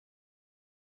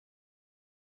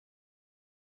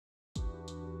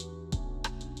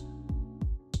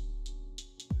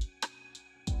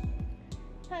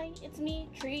Hi, it's me,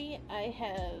 Tree. I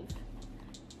have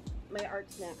my art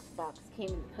snacks box came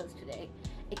in the post today.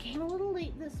 It came a little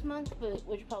late this month, but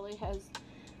which probably has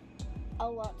a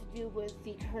lot to do with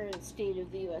the current state of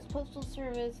the U.S. Postal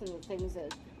Service and the things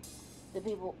that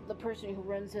the person who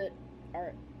runs it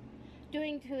are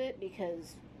doing to it,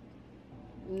 because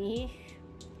yeesh.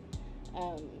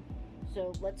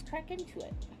 So let's crack into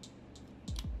it.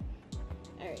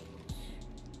 Alright.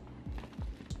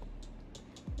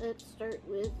 Let's start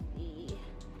with the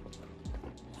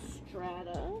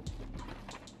Strata,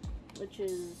 which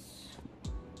is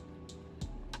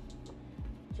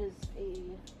a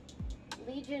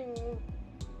Legion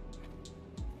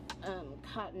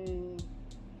cotton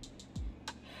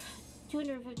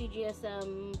 250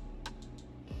 GSM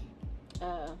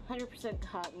 100%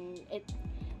 cotton.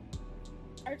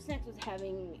 Art Snacks was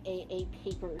having a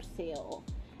paper sale,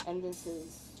 and this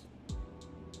is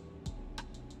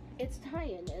its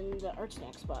tie-in in the Art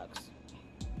Snacks box.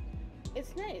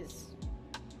 It's nice.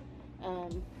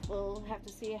 We'll have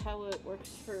to see how it works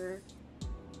for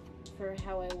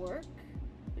how I work,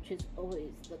 which is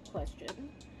always the question.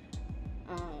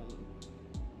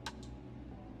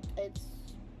 It's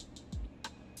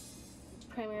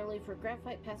primarily for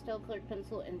graphite, pastel colored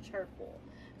pencil, and charcoal.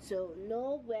 So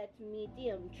no wet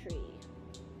medium, Tree.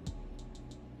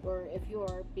 Or if you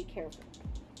are, be careful.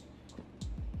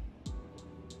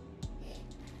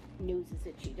 Nose is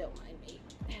itchy, don't mind me.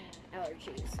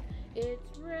 Allergies.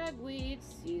 It's ragweed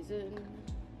season.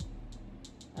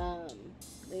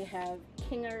 We have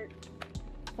King Art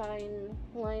fine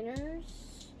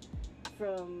liners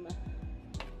from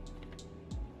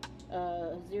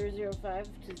 005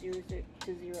 to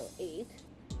 08,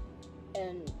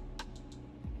 and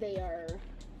they are,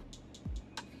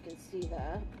 if you can see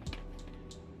that,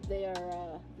 they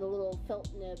are the little felt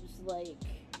nibs like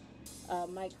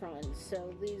microns.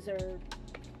 So these are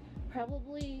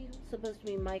probably supposed to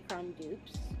be micron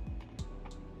dupes.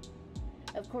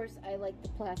 Of course, I like the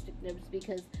plastic nibs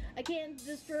because I can't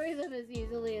destroy them as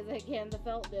easily as I can the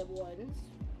felt nib ones.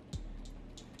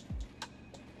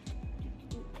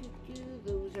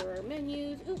 Those are our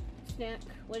menus. Ooh, snack.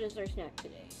 What is our snack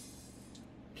today?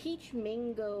 Peach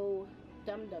mango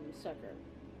dum dum sucker.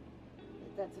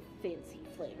 That's a fancy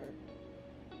flavor.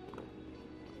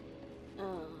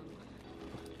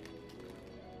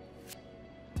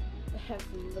 I have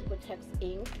some Liquitex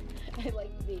ink. I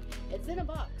like it's in a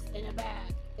box, in a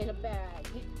bag,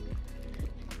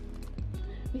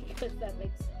 because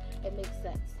it makes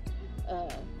sense,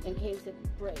 in case it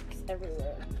breaks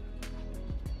everywhere.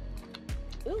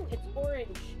 Ooh, it's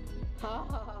orange. Ha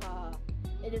ha ha ha.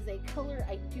 It is a color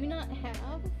I do not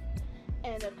have,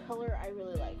 and a color I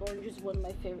really like. Orange is one of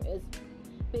my favorite, is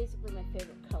basically my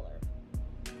favorite color.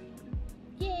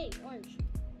 Yay, orange.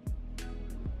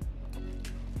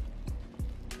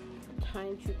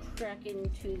 Time to crack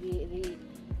into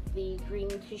the green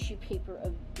tissue paper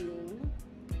of doom.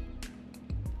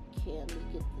 Can we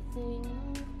get the thing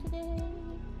off today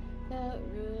without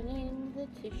ruining the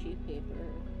tissue paper?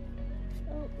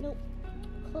 Oh, nope.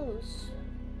 Close.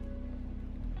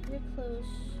 You're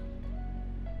close.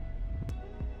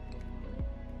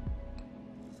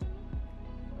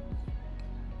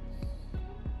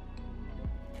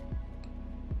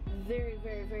 Very,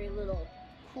 very, very little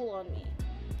pull on me.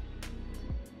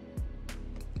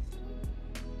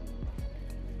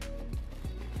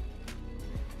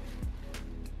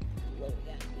 What do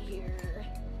we got here?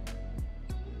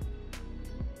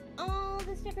 Oh,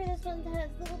 the sticker this one has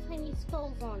little tiny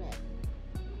skulls on it.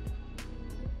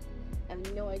 I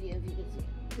have no idea if you can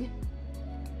see it.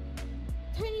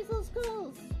 Tiny little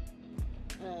skulls!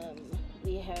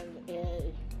 We have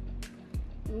a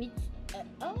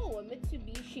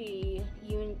Mitsubishi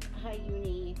High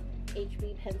Uni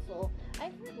HB pencil.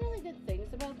 I've heard really good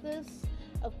things about this.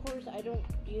 Of course, I don't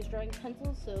use drawing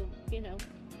pencils, so, you know,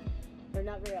 or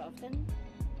not very often.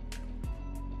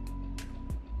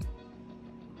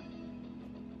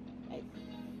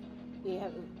 We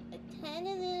have a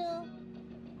tiny little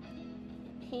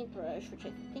paintbrush, which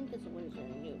I think is a Winsor &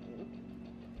 Newton.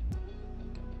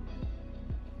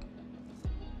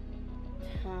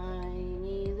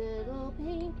 Tiny little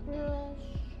paintbrush.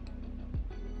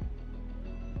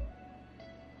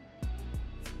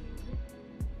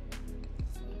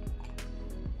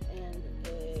 And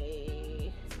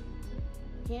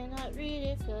cannot read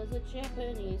it because it's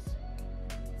Japanese.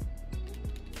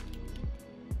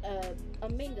 A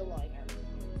manga liner.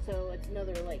 So it's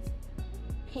another like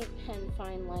paint pen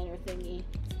fine liner thingy.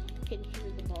 You can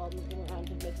hear the ball moving around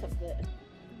to mix up the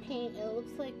paint. It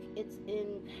looks like it's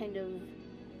in kind of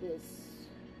this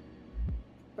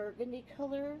burgundy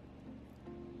color.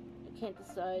 I can't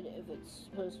decide if it's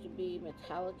supposed to be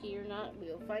metallic-y or not.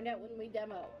 We'll find out when we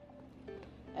demo,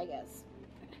 I guess.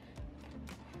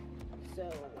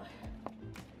 So,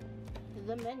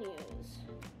 the menus.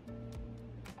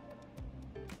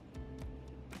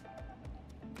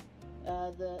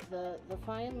 The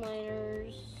fine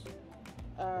liners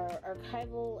are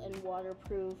archival and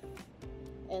waterproof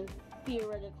and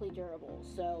theoretically durable.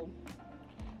 So,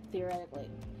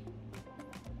 theoretically.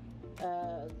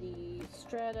 The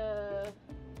strata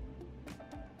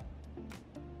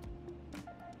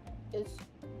is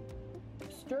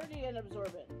sturdy and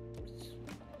absorbent.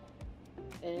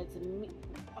 And it's a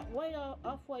white,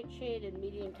 off-white shade and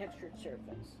medium textured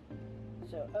surface.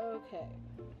 So, okay.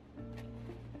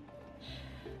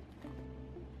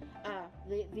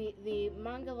 The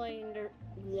manga liner,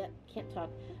 can't talk.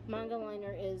 Manga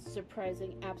liner is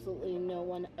surprising absolutely no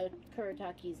one a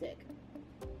Kuretake Zig.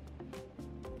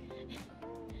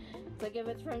 It's like if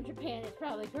it's from Japan, it's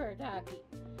probably Kuretake.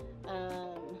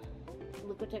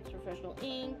 Liquitex Professional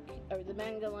ink, or the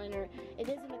manga liner, it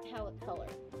is a metallic color.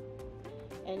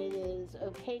 And it is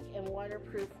opaque and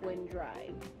waterproof when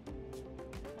dry.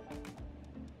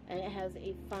 And it has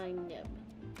a fine nib.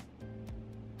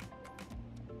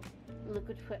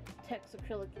 Liquitex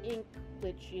acrylic ink,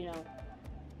 which, you know,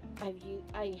 I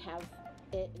have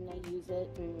it and I use it,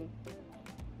 and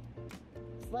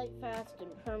it's light, fast,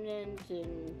 and permanent,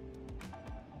 and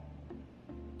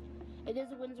it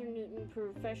is a Winsor Newton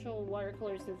professional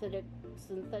watercolor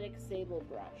synthetic sable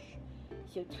brush.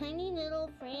 So tiny little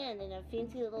friend and a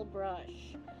fancy little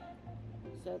brush.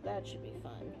 So that should be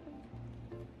fun.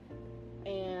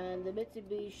 And the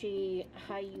Mitsubishi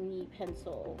High Uni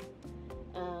pencil.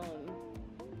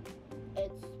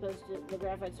 The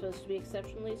graphite's supposed to be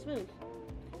exceptionally smooth.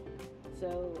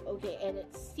 So, okay, and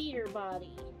it's cedar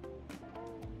body.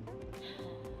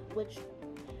 Which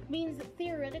means that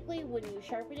theoretically when you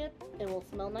sharpen it, it will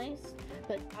smell nice.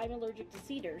 But I'm allergic to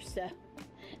cedar, so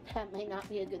that might not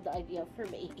be a good idea for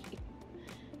me.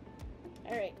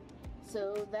 Alright,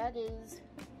 so that is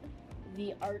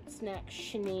the art snack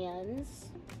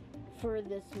shenanigans for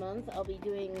this month. I'll be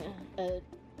doing a...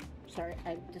 Sorry,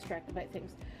 I'm distracted by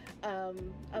things. I'll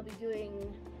be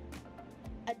doing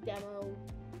a demo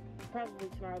probably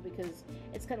tomorrow because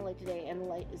it's kind of late today and the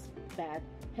light is bad,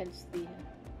 hence the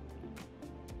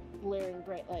blaring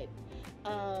bright light.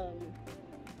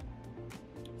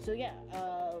 So yeah,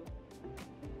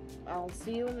 I'll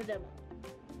see you in the demo.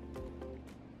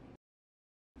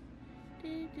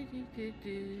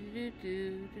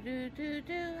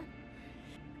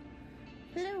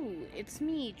 Hello, it's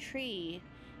me, Tree.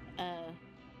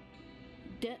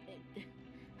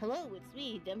 Hello, it's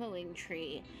me, demoing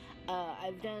Tree.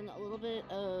 I've done a little bit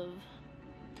of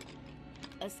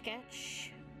a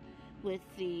sketch with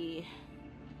the,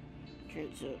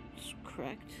 so it's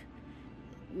correct,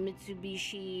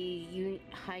 Mitsubishi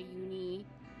High Uni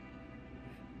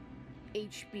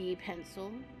HB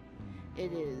pencil.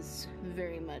 It is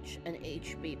very much an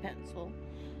HB pencil.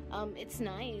 It's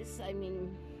nice. I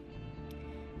mean,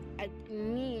 I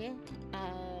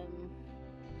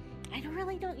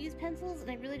don't use pencils, and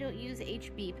I really don't use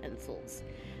HB pencils.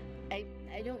 I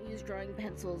don't use drawing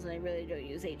pencils, and I really don't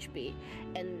use HB.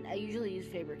 And I usually use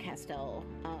Faber-Castell,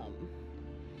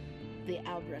 the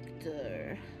Albrecht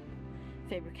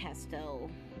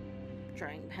Faber-Castell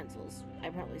drawing pencils. I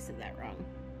probably said that wrong.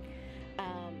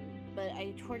 But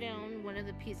I tore down one of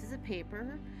the pieces of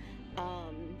paper,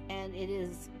 and it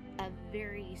is a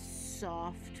very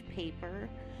soft paper.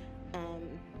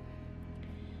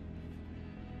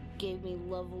 Gave me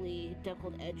lovely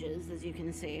deckled edges, as you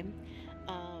can see.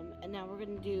 And now we're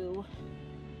going to do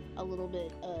a little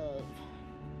bit of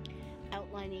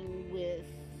outlining with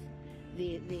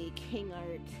the King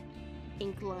Art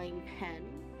ink line pen.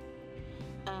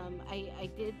 I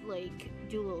did like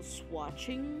do a little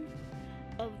swatching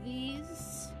of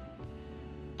these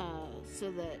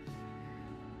so that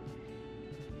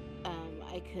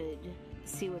I could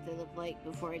see what they look like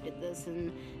before I did this,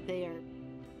 and they are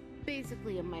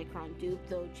basically a micron dupe,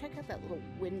 though check out that little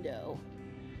window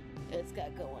it's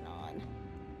got going on.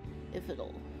 If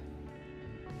it'll,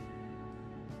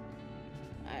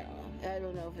 I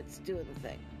don't know if it's doing the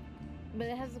thing, but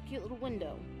it has a cute little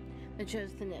window that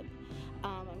shows the nib.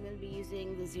 I'm going to be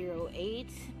using the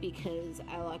 08 because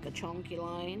I like a chunky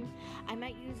line. I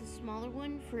might use a smaller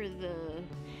one for the,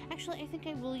 actually I think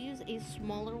I will use a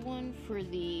smaller one for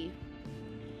the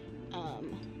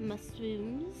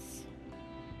mushrooms.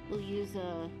 We'll use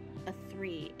a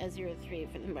 03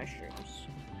 for the mushrooms.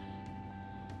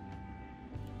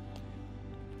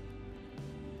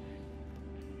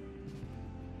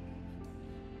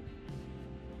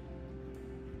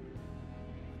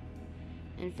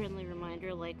 And friendly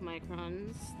reminder, like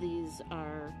microns, these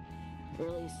are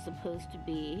really supposed to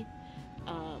be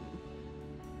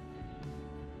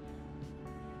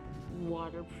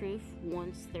waterproof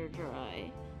once they're dry.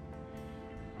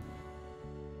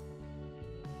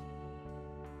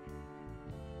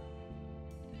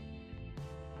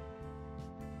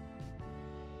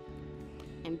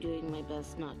 I'm doing my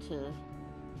best not to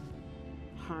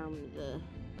harm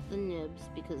the nibs,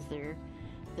 because they're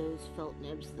those felt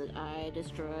nibs that I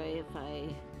destroy if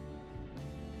I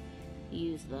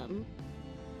use them.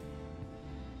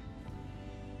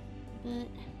 But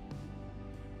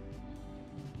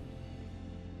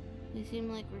we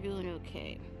seem like we're doing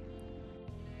okay.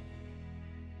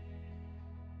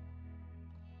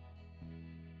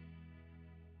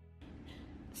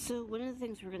 So one of the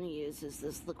things we're going to use is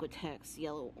this Liquitex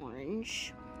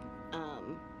yellow-orange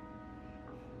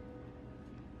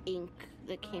ink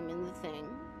that came in the thing.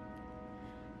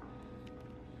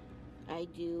 I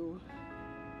do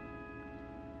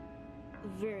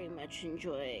very much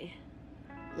enjoy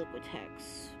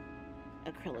Liquitex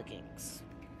acrylic inks.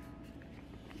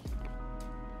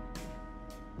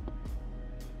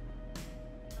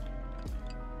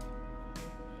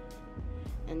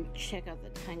 And check out the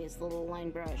tiniest little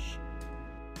line brush.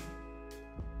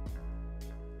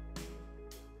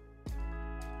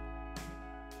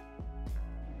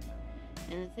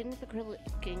 And the thing with acrylic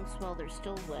inks, while they're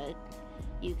still wet,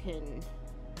 you can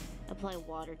apply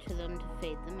water to them to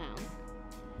fade them out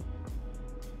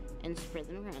and spread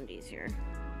them around easier.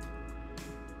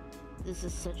 This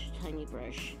is such a tiny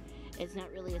brush. It's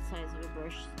not really a size of a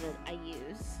brush that I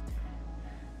use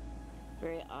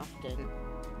very often.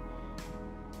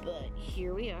 But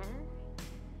here we are.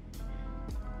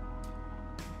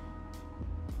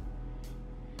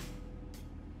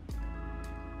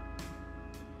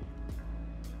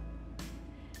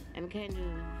 I'm kind of...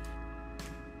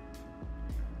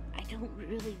 I don't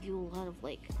really do a lot of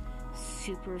like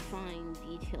super fine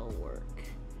detail work.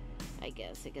 I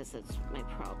guess that's my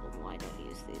problem, why I don't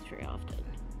use these very often.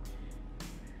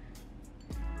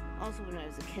 Also, when I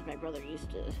was a kid,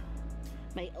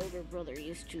 my older brother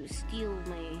used to steal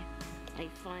my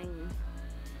fine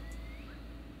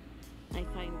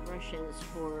brushes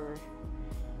for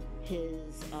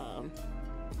his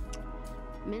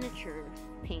miniature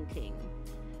painting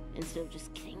instead of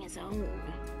just getting his own.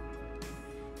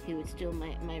 He would steal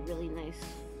my really nice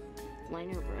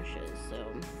liner brushes. So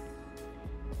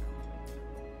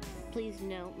please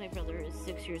note, my brother is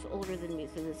 6 years older than me,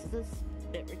 so this is a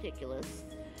bit ridiculous.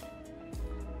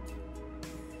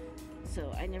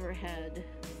 So I never had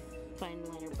fine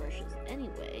liner brushes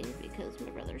anyway, because my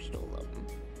brother stole them.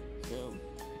 So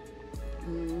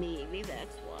maybe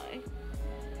that's why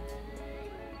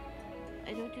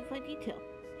I don't do fine detail.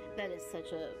 That is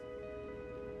such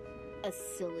a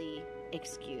silly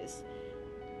excuse.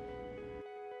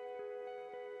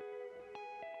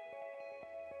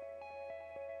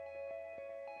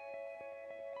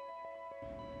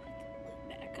 Put the lid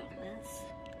back on this.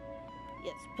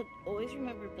 Yes, always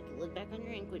remember to put the lid back on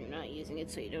your ink when you're not using it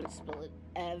so you don't spill it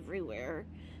everywhere,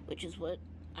 which is what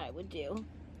I would do.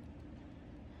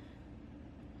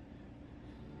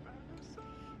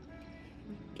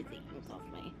 Get the ink off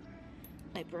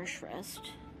my brush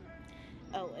rest.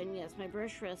 Oh, and yes, my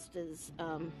brush rest is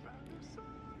a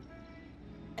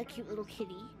cute little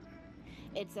kitty.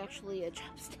 It's actually a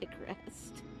chopstick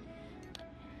rest.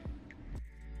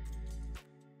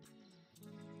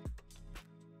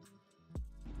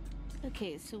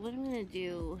 Okay, so what I'm going to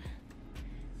do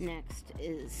next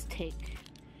is take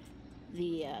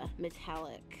the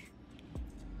metallic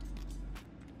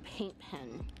paint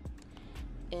pen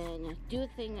and do a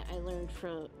thing I learned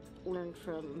from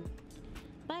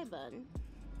Bun,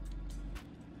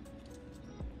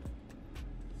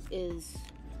 is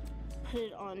put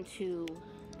it onto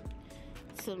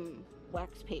some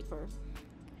wax paper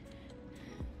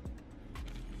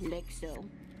like so,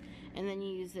 and then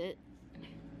you use it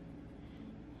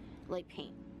like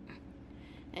paint.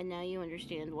 And now you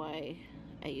understand why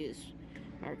I use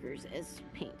markers as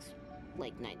paints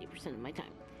like 90% of my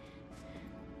time.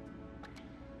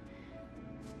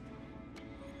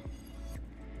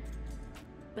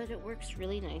 But it works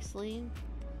really nicely.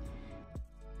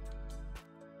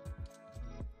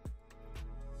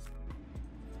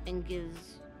 And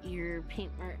gives your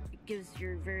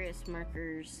various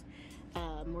markers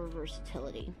more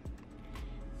versatility.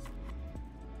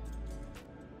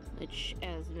 Which,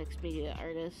 as a mixed media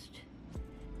artist,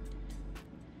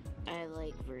 I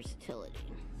like versatility.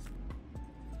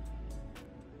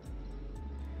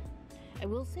 I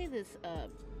will say this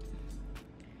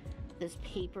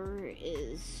paper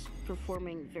is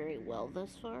performing very well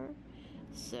thus far,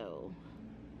 so,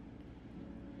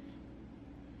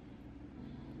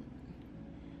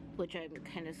 which I'm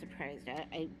kind of surprised at.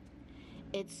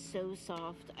 It's so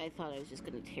soft, I thought I was just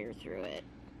going to tear through it,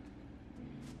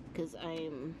 because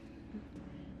I'm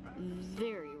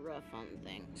very rough on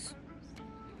things.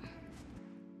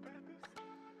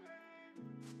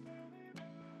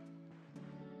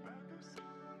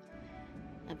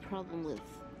 A problem with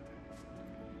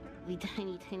the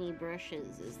tiny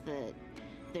brushes is that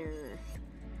their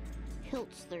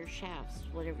hilts, their shafts,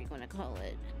 whatever you want to call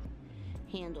it,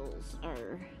 handles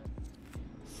are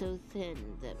so thin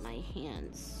that my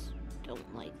hands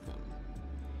don't like them.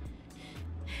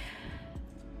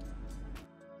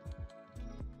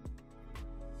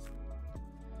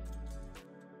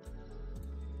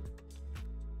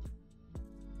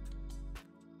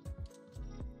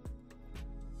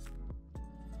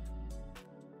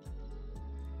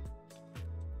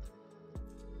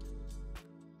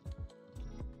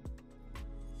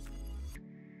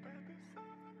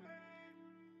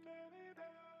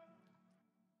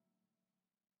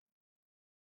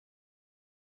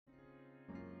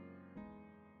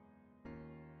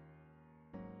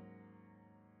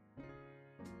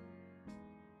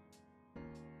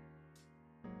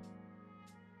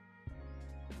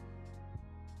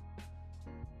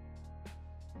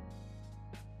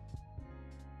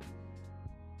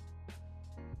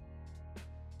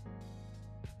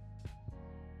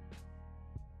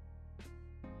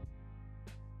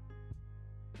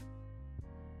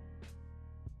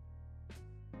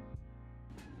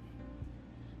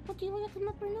 Well, do you want to come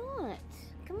up or not?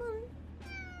 Come on.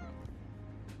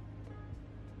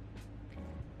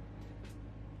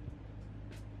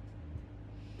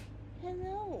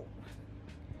 Hello.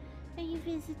 Are you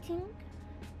visiting?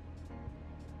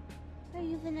 Are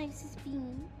you the nicest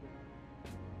bean?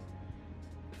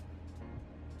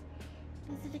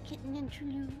 Is it a kitten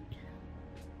interlude?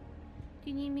 Do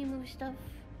you need me to move stuff?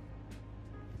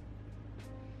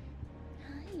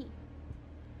 Hi.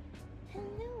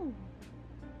 Hello.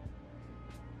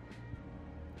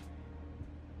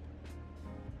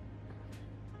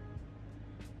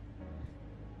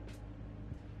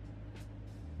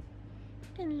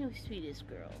 Hello, sweetest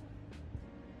girl.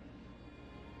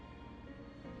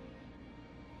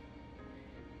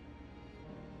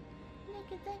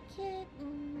 Look at that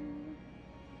kitten.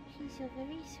 She's so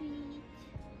very sweet.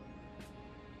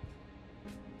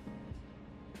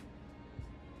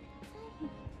 Hi.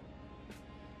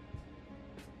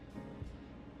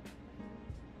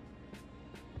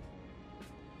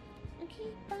 Okay,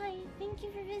 bye. Thank you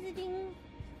for visiting.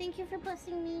 Thank you for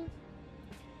blessing me.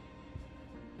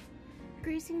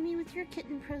 Gracing me with your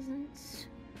kitten presence.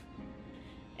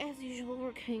 As usual,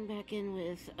 we're coming back in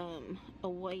with a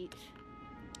white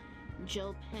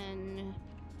gel pen.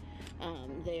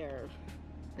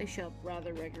 They show up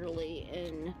rather regularly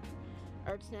in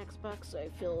Art Snacks box, so I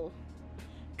feel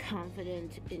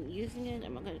confident in using it.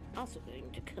 I'm also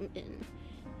going to come in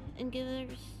and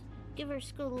give our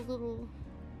skull a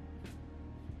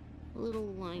little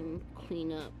line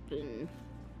cleanup and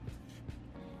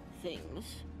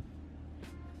things.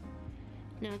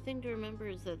 Now, a thing to remember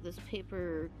is that this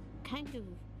paper kind of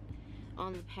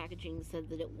on the packaging said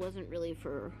that it wasn't really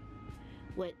for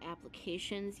wet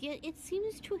applications, yet it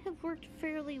seems to have worked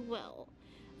fairly well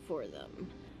for them.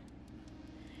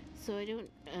 So I don't,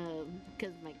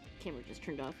 because my camera just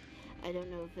turned off, I don't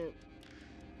know if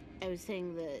I was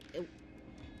saying that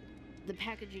the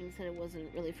packaging said it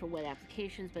wasn't really for wet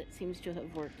applications, but it seems to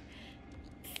have worked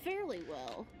fairly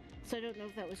well. So I don't know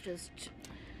if that was just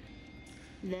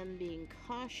them being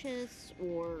cautious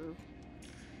or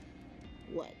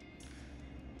what.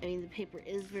 I mean, the paper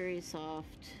is very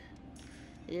soft.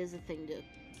 It is a thing to,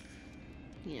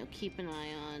 keep an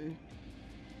eye on.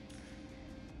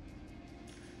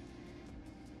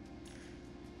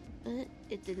 But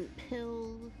it didn't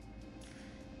pill.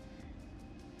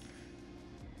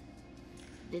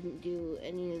 Didn't do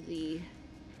any of the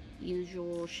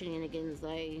usual shenanigans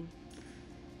I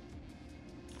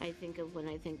think of when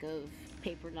I think of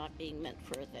paper not being meant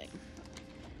for a thing.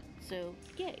 So,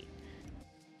 yay.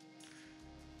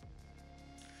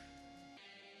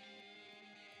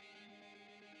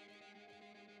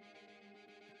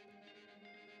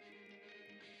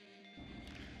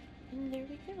 And there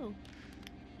we go.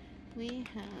 We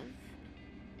have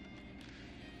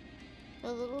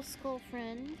a little skull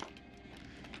friend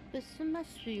with some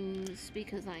mushrooms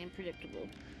because I am predictable.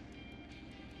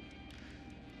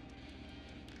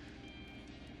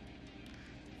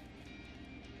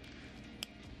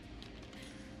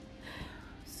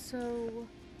 So,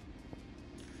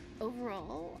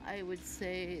 overall, I would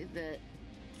say that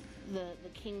the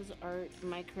King's Art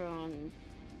Micron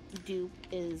dupe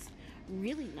is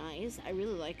really nice. I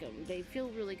really like them. They feel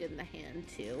really good in the hand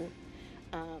too.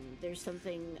 There's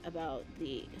something about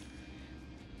the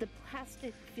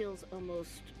plastic feels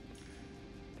almost,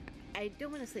 I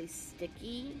don't want to say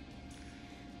sticky,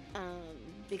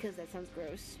 because that sounds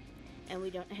gross, and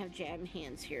we don't have jam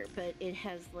hands here, but it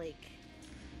has like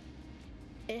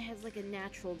a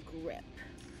natural grip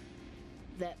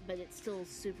but it's still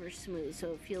super smooth,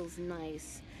 so it feels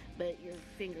nice, but your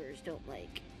fingers don't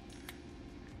like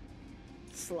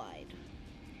slide.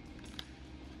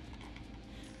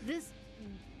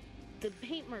 The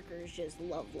paint marker is just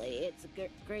lovely. It's a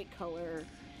great color.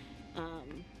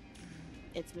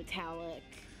 It's metallic.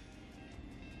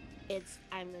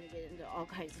 I'm gonna get into all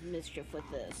kinds of mischief with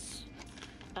this.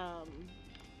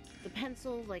 The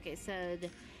pencil, like I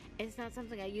said, it's not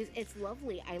something I use. It's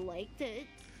lovely. I liked it.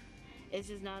 It's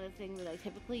just not a thing that I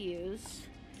typically use.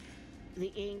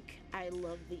 The ink, I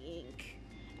love the ink.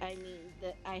 I mean,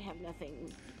 that I have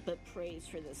nothing but praise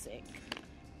for this ink.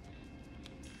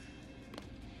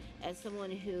 As someone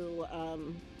who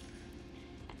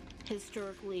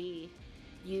historically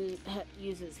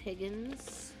uses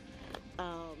Higgins,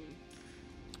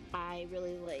 I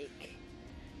really like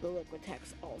the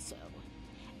Liquitex also.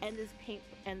 And this paint,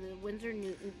 and the Winsor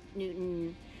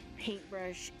Newton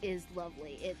paintbrush is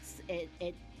lovely.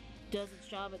 It does its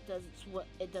job. It does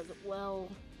it well.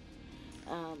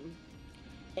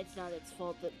 It's not its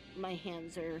fault that my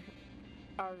hands are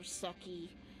sucky,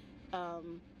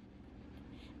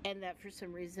 and that for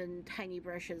some reason tiny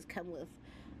brushes come with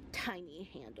tiny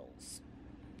handles.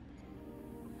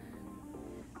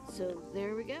 So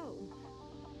there we go.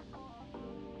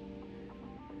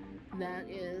 That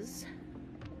is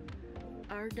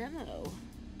our demo.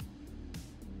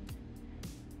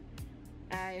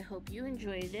 I hope you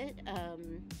enjoyed it.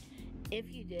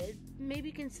 If you did,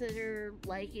 maybe consider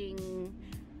liking,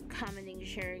 commenting,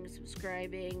 sharing,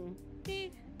 subscribing.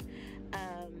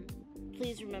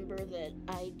 Please remember that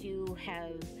I do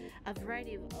have a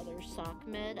variety of other sock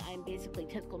med. I'm basically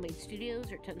Tentacle-Made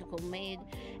Studios or Tentacle-Made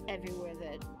everywhere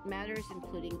that matters,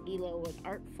 including Ello and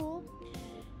Artful.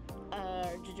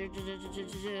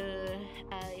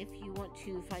 If you want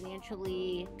to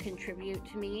financially contribute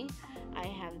to me, I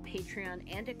have a Patreon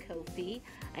and a Ko-fi.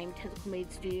 I'm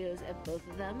Tentacle-Made Studios at both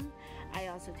of them. I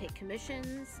also take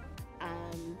commissions,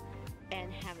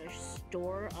 and have a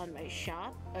store on my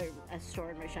shop, a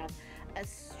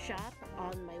shop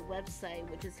on my website,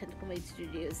 which is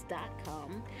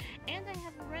tentacle-madestudios.com. And I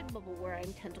have a Redbubble where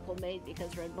I'm Tentacle-Made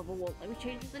because Redbubble won't let me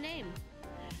change the name.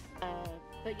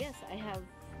 But yes, I have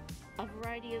a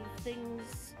variety of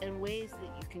things and ways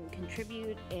that you can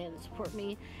contribute and support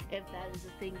me if that is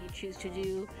a thing you choose to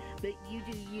do. But you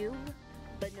do you.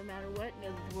 But no matter what,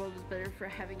 know that the world is better for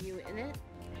having you in it.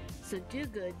 So do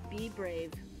good, be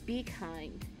brave, be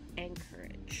kind, and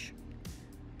courage.